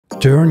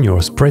Turn your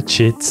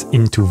spreadsheets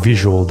into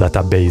visual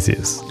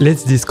databases.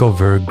 Let's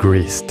discover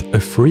Grist, a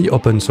free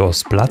open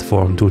source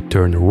platform to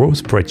turn raw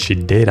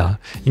spreadsheet data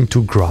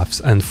into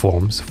graphs and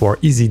forms for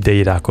easy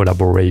data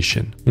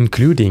collaboration,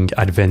 including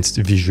advanced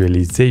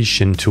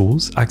visualization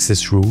tools,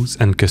 access rules,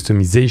 and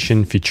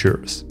customization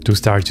features. To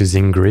start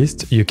using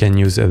Grist, you can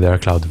use their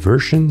cloud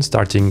version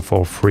starting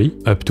for free,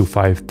 up to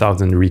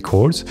 5,000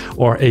 records,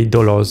 or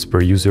 $8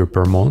 per user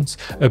per month,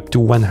 up to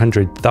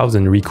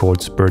 100,000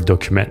 records per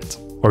document.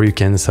 Or you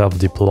can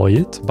self-deploy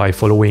it by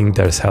following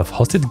their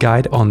self-hosted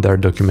guide on their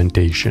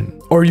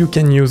documentation. Or you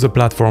can use a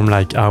platform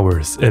like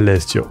ours,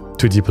 Elestio,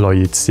 to deploy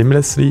it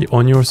seamlessly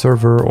on your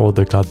server or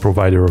the cloud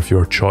provider of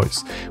your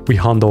choice. We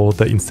handle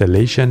the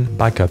installation,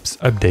 backups,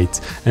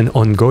 updates, and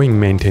ongoing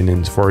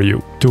maintenance for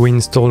you. To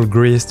install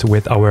Grist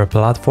with our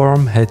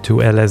platform, head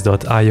to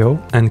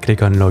ls.io and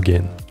click on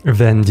Login.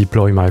 Then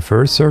deploy my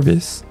first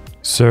service,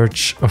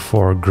 search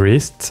for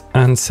Grist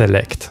and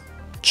select.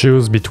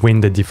 Choose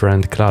between the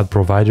different cloud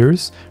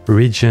providers,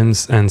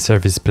 regions, and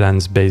service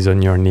plans based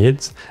on your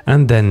needs,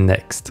 and then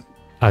next.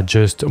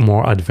 Adjust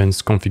more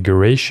advanced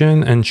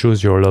configuration and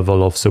choose your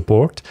level of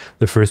support.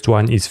 The first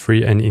one is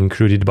free and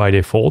included by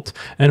default,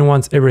 and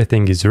once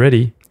everything is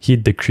ready,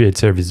 hit the Create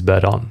Service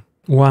button.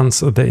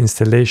 Once the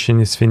installation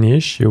is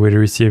finished, you will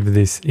receive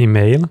this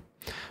email.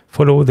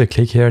 Follow the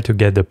click here to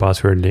get the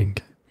password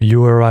link.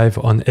 You arrive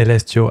on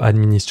Elestio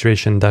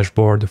administration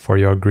dashboard for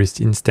your Grist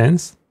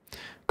instance.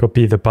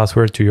 Copy the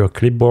password to your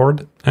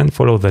clipboard and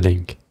follow the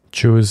link.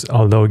 Choose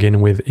a login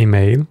with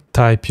email.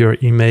 Type your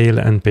email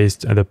and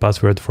paste the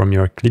password from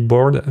your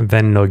clipboard,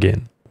 then log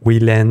in. We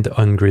land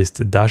on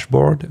Grist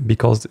dashboard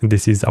because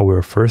this is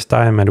our first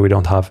time and we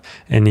don't have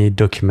any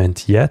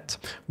document yet.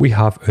 We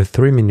have a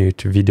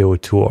 3-minute video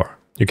tour.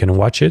 You can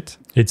watch it.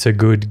 It's a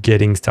good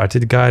getting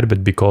started guide,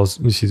 but because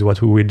this is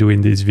what we will do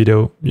in this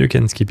video, you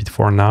can skip it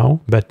for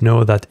now. But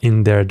know that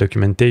in their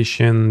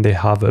documentation, they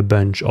have a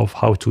bunch of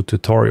how-to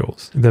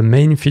tutorials. The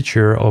main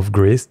feature of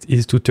Grist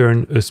is to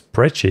turn a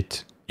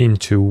spreadsheet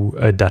into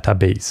a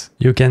database.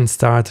 You can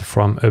start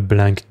from a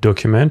blank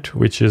document,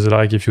 which is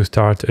like if you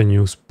start a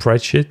new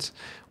spreadsheet,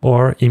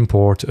 or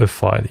import a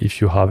file. If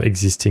you have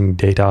existing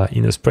data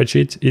in a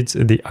spreadsheet, it's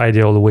the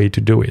ideal way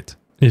to do it.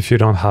 If you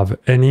don't have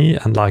any,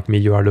 and like me,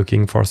 you are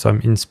looking for some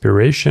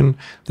inspiration,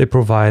 they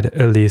provide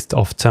a list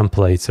of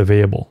templates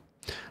available.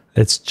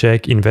 Let's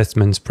check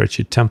investment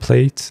spreadsheet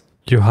templates.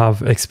 You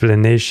have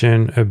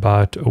explanation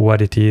about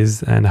what it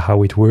is and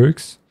how it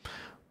works,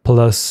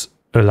 plus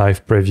a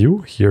live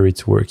preview. Here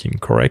it's working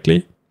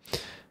correctly.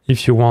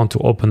 If you want to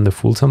open the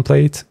full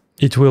template,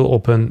 it will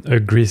open a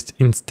Grist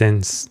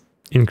instance,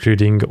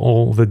 including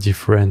all the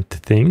different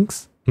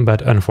things.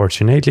 But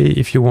unfortunately,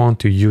 if you want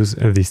to use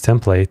these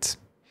templates,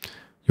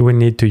 you will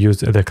need to use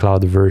the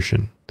cloud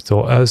version.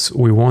 So us,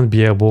 we won't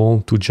be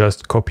able to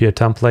just copy a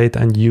template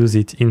and use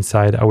it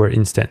inside our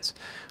instance,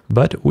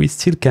 but we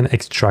still can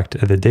extract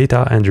the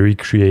data and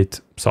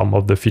recreate some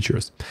of the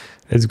features.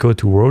 Let's go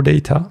to raw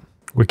data.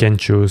 We can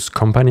choose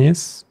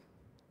companies,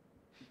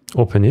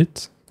 open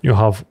it. You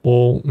have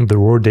all the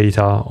raw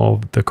data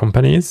of the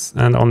companies,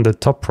 and on the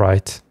top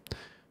right,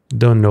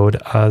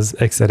 download as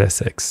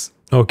XLSX.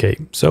 Okay,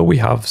 so we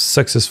have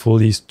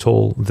successfully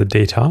stored the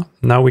data.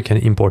 Now we can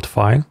import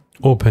file.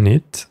 Open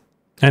it,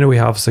 and we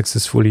have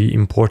successfully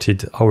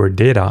imported our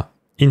data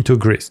into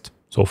Grist.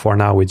 So for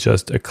now, it's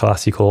just a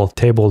classical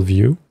table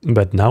view,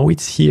 but now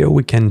it's here,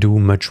 we can do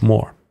much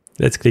more.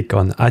 Let's click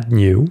on Add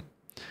New,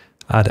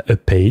 add a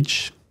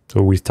page.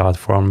 So we start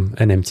from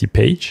an empty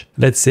page.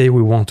 Let's say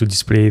we want to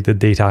display the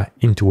data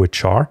into a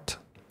chart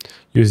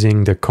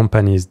using the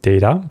company's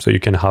data. So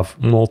you can have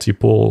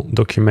multiple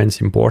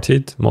documents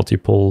imported,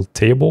 multiple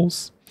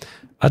tables.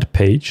 Add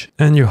page,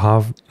 and you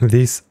have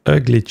this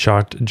ugly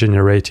chart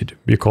generated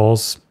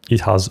because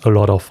it has a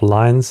lot of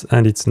lines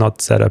and it's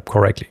not set up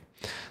correctly.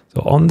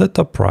 So on the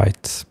top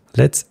right,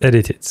 let's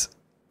edit it.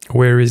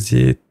 Where is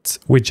it?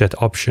 Widget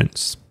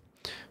options.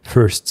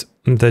 First,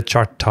 the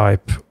chart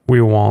type,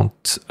 we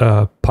want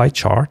a pie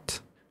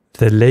chart.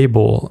 The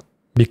label,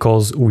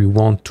 because we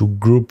want to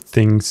group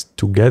things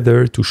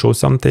together to show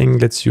something,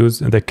 let's use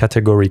the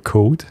category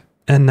code.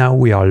 And now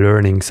we are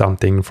learning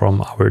something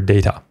from our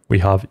data. We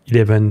have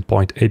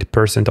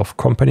 11.8% of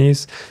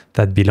companies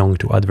that belong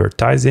to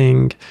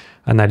advertising.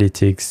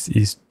 Analytics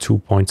is 2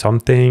 point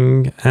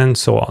something, and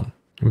so on.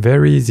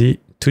 Very easy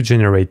to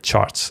generate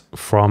charts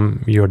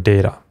from your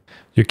data.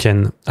 You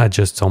can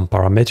adjust some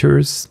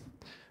parameters,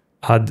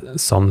 add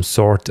some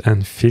sort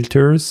and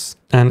filters,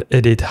 and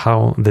edit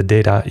how the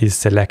data is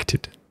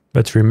selected.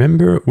 But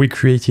remember, we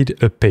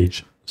created a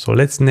page. So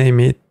let's name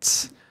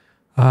it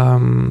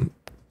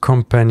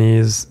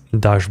company's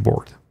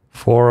dashboard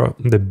for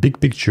the big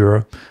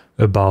picture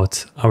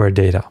about our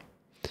data.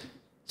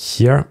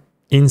 Here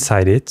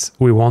inside it,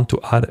 we want to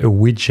add a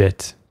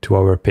widget to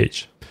our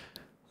page.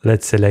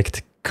 Let's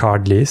select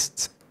card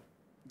list,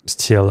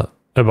 still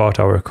about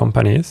our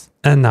companies.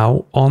 And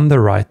now on the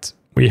right,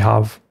 we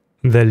have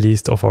the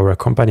list of our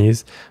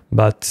companies,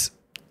 but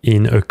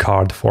in a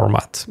card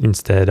format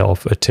instead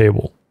of a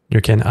table.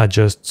 You can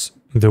adjust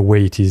the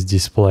way it is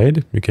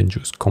displayed. You can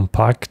choose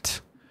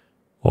compact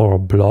or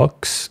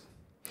blocks.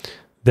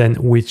 Then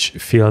which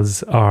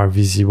fields are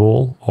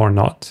visible or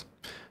not.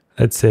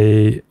 Let's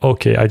say,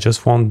 okay, I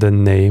just want the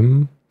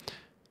name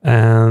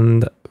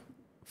and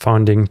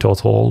founding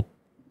total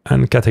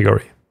and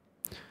category.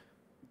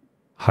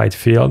 Hide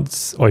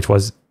fields, oh, it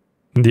was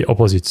the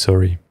opposite,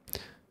 sorry.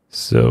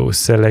 So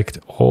select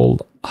all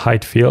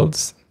hide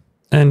fields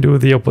and do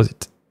the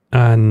opposite.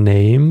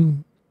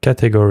 Name,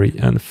 category,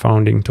 and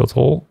founding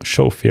total,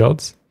 show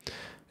fields.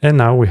 And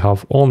now we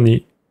have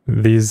only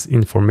this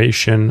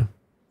information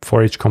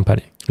for each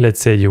company. Let's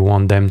say you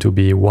want them to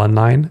be one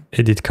line,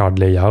 edit card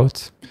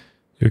layout.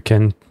 You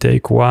can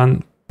take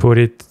one, put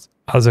it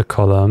as a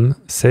column,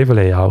 save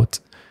layout.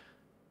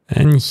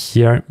 And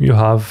here you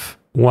have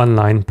one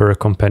line per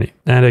company.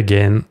 And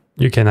again,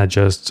 you can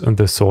adjust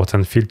the sort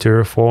and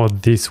filter for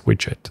this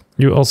widget.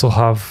 You also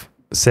have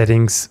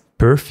settings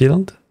per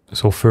field.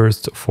 So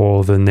first,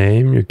 for the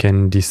name, you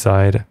can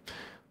decide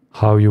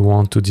how you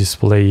want to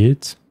display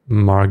it.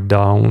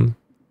 Markdown,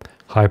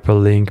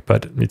 hyperlink,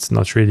 but it's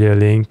not really a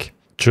link.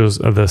 Choose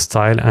the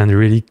style and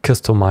really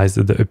customize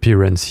the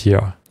appearance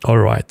here. All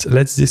right,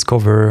 let's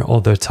discover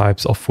other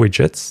types of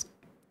widgets.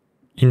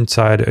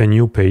 Inside a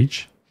new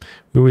page,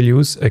 we will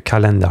use a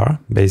calendar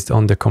based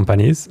on the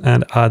companies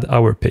and add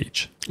our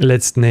page.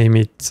 Let's name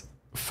it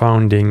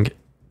founding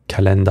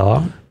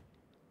calendar.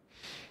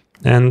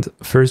 And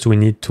first we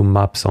need to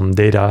map some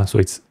data so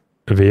it's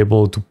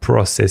available to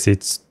process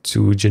it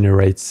to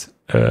generate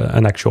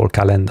an actual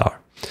calendar.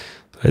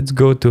 Let's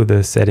go to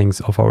the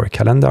settings of our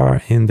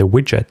calendar in the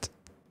widget.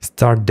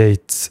 Start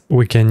dates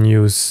we can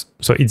use,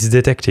 so it's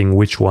detecting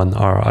which one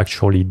are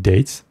actually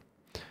dates.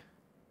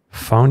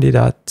 Founded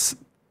at,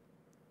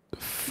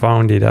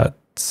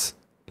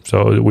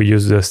 so we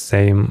use the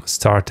same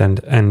start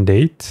and end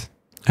date.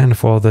 And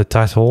for the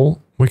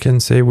title, we can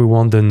say we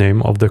want the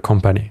name of the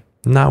company.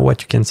 Now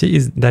what you can see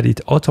is that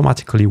it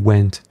automatically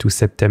went to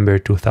September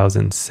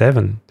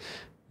 2007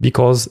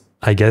 because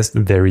I guess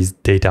there is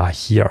data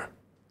here.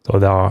 So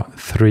there are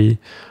 3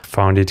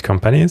 founded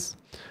companies.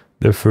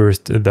 The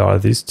first, there are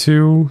these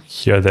 2.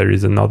 Here there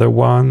is another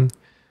one.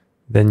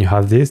 Then you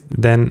have this.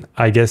 Then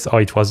I guess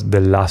it was the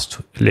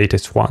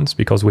latest ones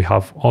because we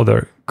have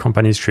other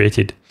companies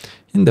created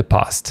in the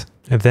past.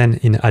 And then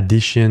in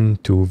addition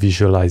to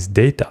visualize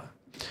data,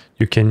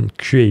 you can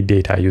create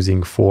data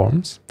using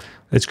forms.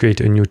 Let's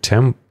create a new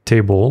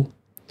table.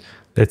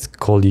 Let's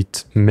call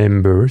it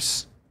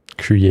members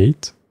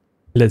create.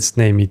 Let's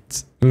name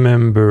it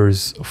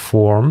members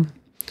form.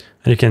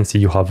 And you can see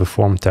you have a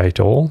form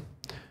title,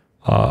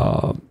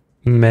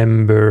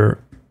 member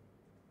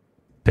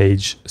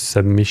page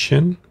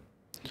submission.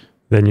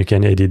 Then you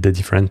can edit the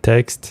different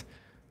text.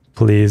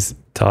 Please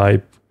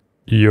type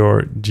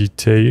your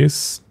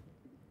details.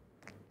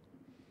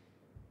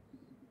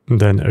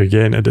 Then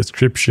again, a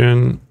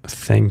description.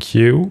 Thank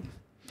you.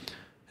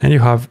 And you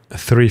have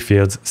 3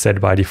 fields set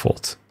by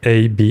default,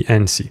 A, B,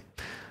 and C.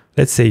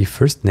 Let's say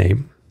first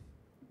name,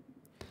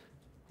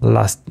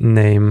 last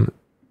name,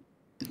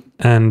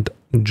 and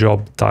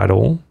job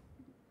title.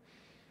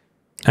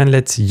 And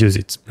let's use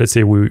it. Let's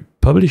say we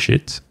publish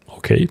it.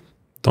 Okay,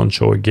 don't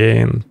show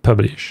again,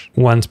 publish.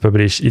 Once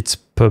published, it's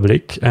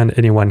public and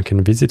anyone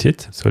can visit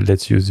it. So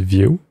let's use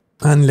view.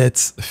 And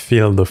let's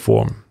fill the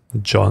form.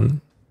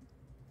 John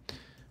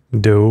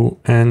Doe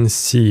and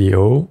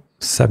CEO,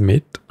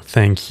 submit.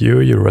 Thank you,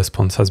 your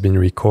response has been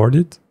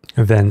recorded.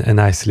 Then a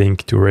nice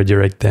link to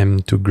redirect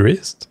them to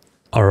Grist.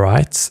 All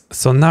right,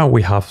 so now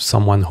we have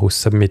someone who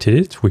submitted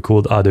it. We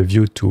could add a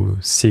view to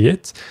see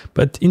it,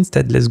 but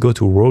instead let's go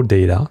to raw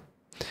data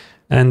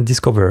and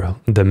discover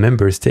the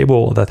members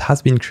table that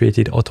has been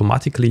created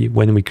automatically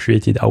when we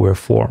created our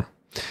form.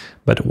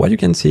 But what you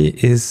can see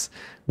is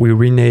we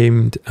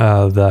renamed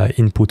the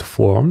input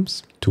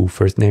forms to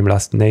first name,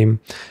 last name,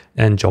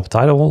 and job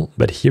title,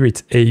 but here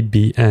it's A,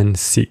 B, and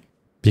C,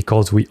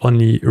 because we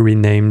only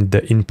renamed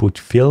the input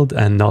field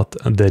and not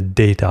the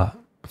data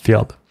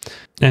field.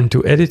 And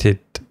to edit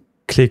it,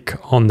 click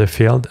on the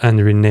field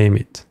and rename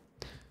it.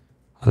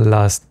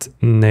 Last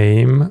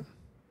name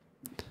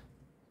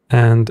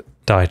and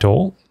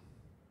title.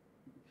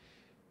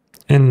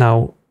 And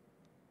now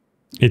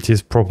it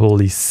is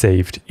properly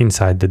saved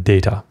inside the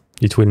data.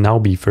 It will now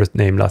be first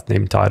name, last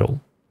name, title.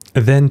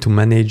 Then to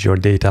manage your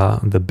data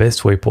the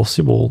best way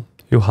possible,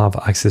 you have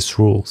access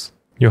rules.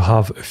 You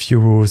have a few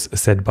rules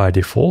set by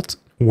default.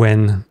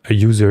 When a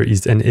user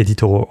is an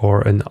editor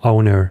or an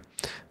owner,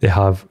 they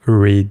have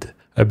read,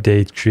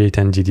 update, create,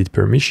 and delete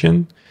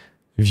permission.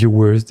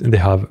 Viewers, they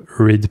have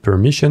read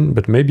permission,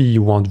 but maybe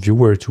you want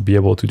viewer to be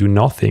able to do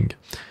nothing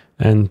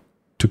and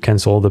to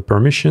cancel the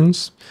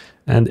permissions.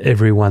 And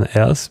everyone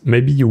else,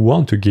 maybe you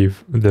want to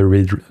give the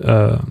read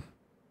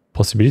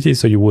possibility,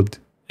 so you would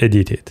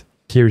edit it.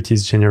 Here it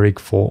is generic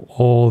for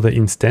all the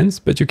instance,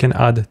 but you can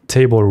add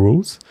table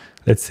rules.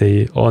 Let's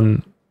say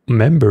on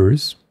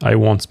members, I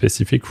want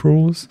specific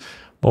rules,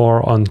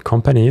 or on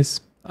companies,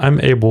 I'm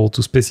able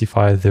to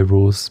specify the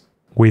rules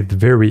with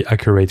very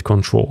accurate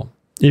control.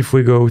 If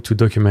we go to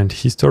document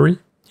history,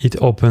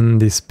 it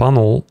opened this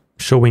panel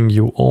showing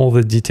you all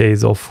the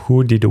details of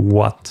who did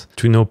what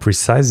to know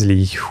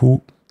precisely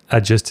who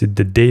adjusted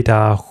the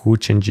data, who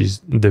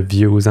changes the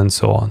views and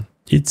so on.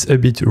 It's a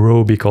bit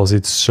raw because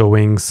it's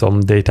showing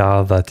some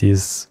data that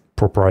is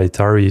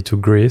proprietary to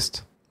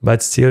Grist,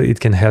 but still it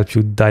can help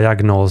you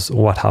diagnose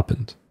what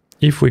happened.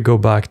 If we go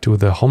back to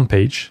the home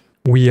page,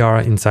 we are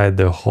inside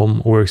the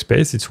home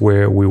workspace, it's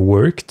where we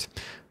worked.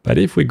 But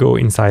if we go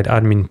inside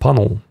admin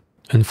panel,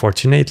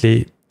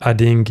 unfortunately,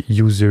 adding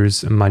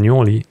users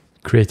manually,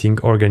 creating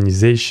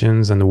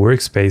organizations and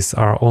workspace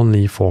are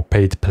only for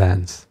paid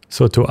plans.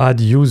 So to add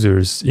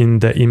users in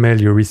the email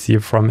you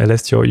receive from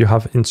Elestio, you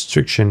have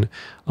instruction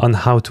on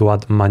how to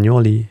add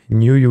manually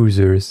new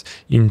users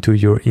into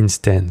your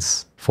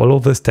instance. Follow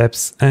the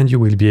steps and you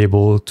will be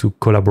able to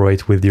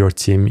collaborate with your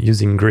team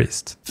using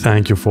Grist.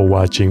 Thank you for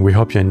watching. We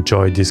hope you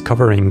enjoyed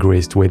discovering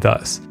Grist with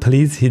us.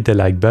 Please hit the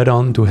like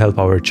button to help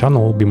our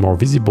channel be more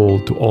visible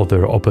to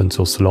other open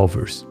source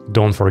lovers.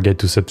 Don't forget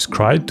to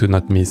subscribe to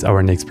not miss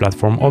our next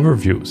platform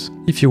overviews.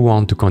 If you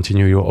want to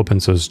continue your open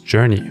source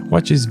journey,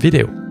 watch this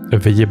video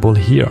available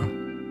here.